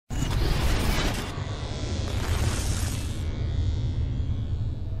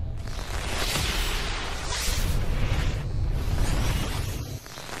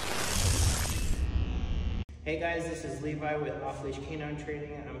Hey guys, this is Levi with Off-Leash Canine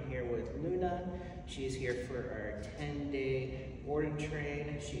Training. I'm here with Luna. She's here for our 10-day board and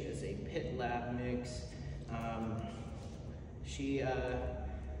train. She is a pit lab mix. She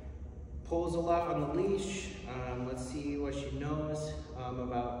pulls a lot on the leash. Let's see what she knows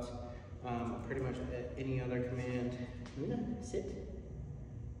about pretty much any other command. Luna, sit.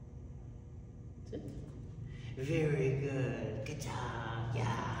 Sit. Very good. Good job.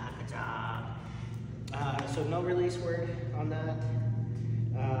 Yeah, good job. So no release word on that.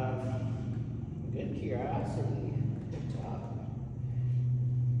 Good curiosity. Good job.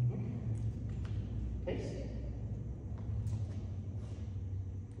 Pace.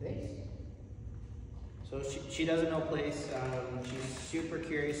 Pace. So she doesn't know place. She's super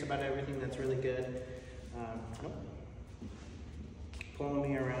curious about everything. That's really good. Pulling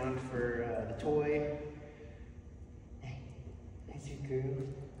me around for the toy. Hey, nice girl.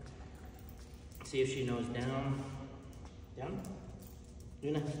 See if she knows down. Down.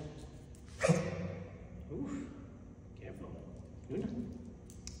 Luna. Oof. Careful. Luna.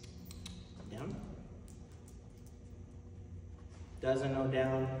 Down. Doesn't know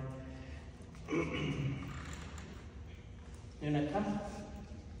down. Luna, come.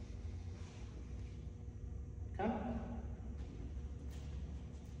 Come.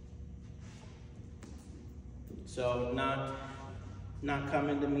 So not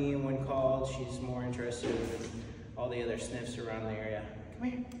coming to me when called. She's more interested in all the other sniffs around the area.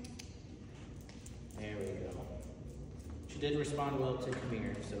 Come here. There we go. She did respond well to come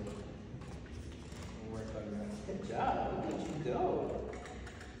here, so we'll work on that. Good job. Look at you go.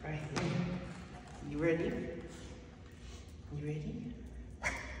 All right, you ready? You ready?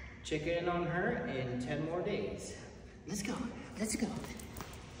 Check in on her in 10 more days. Let's go. Let's go.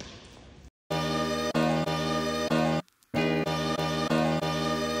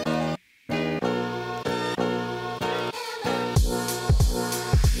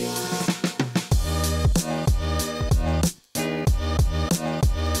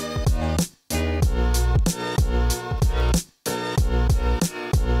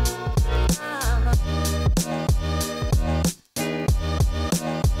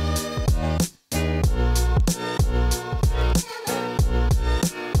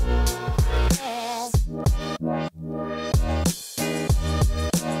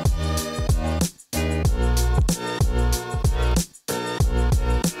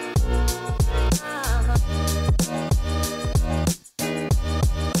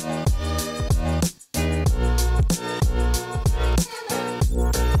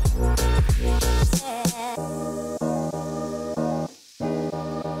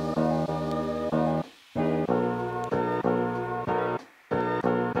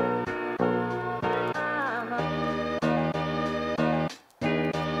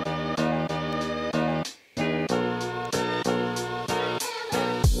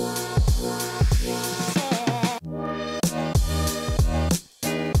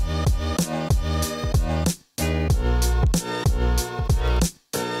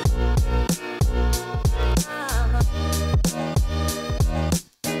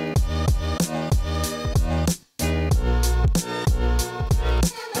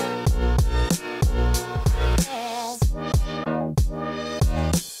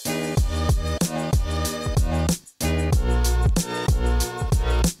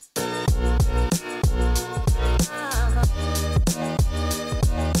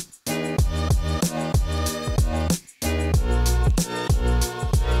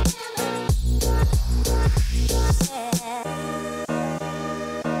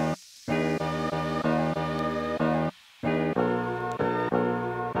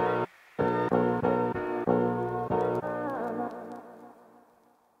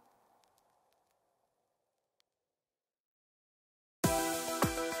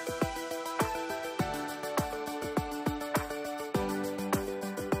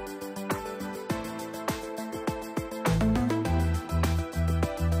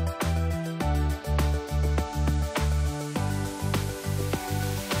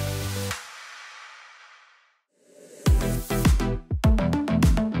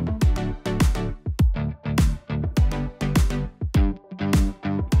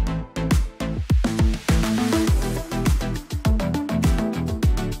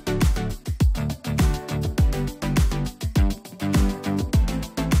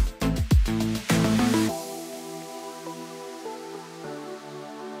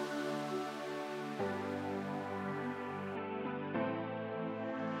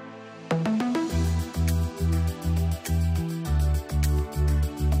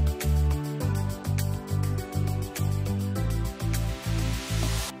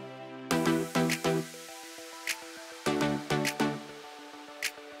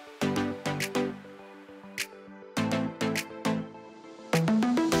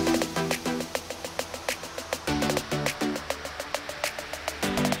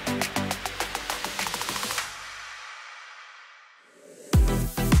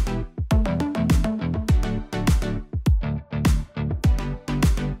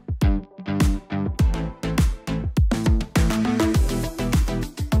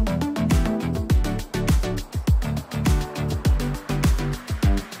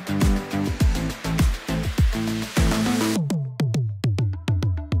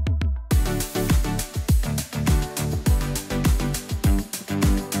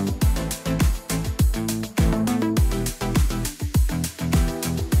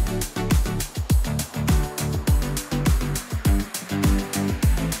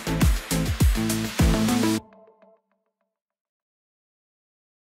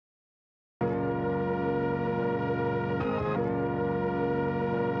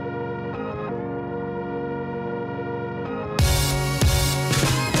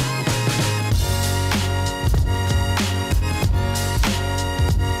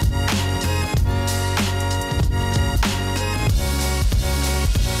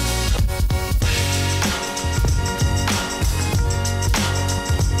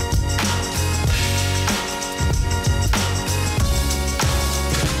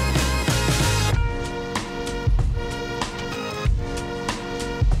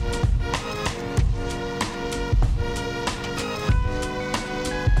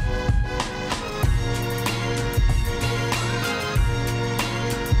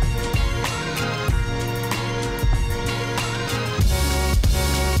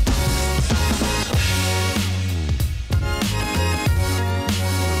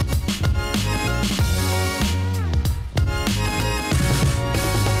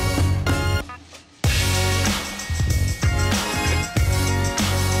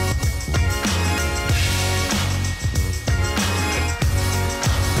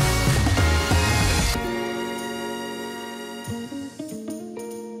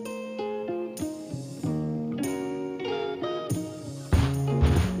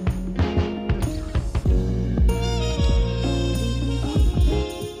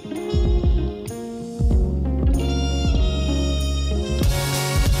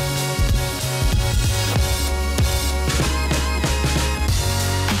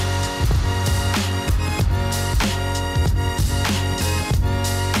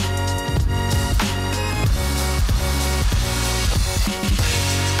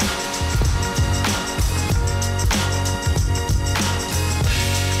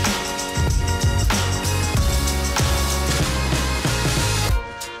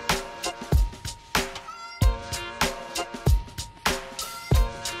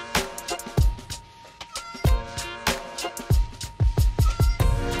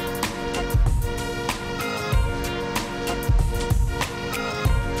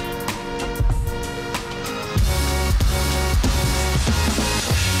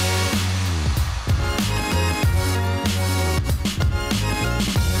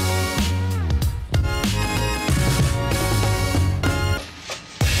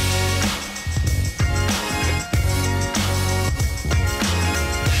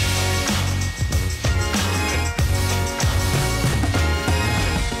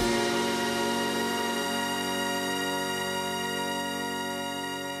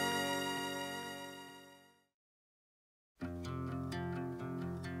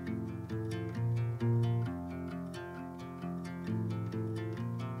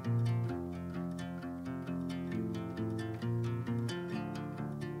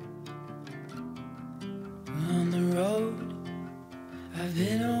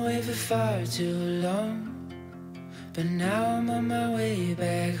 far too long, but now I'm on my way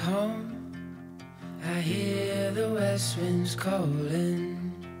back home. I hear the west winds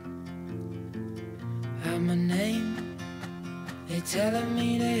calling out my name. They're telling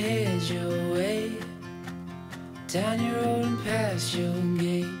me to head your way, down your road and past your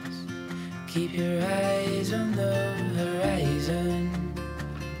gates. Keep your eyes on the horizon.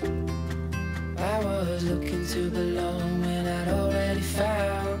 I was looking to belong when I'd already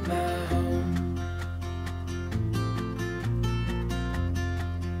found my home.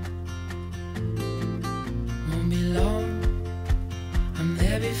 Won't be long, I'm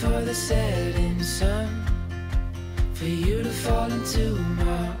there before the setting sun, for you to fall into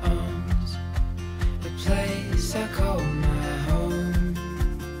my arms, a place I call my home.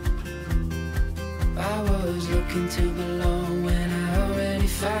 I was looking to belong when I already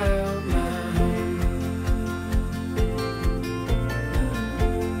found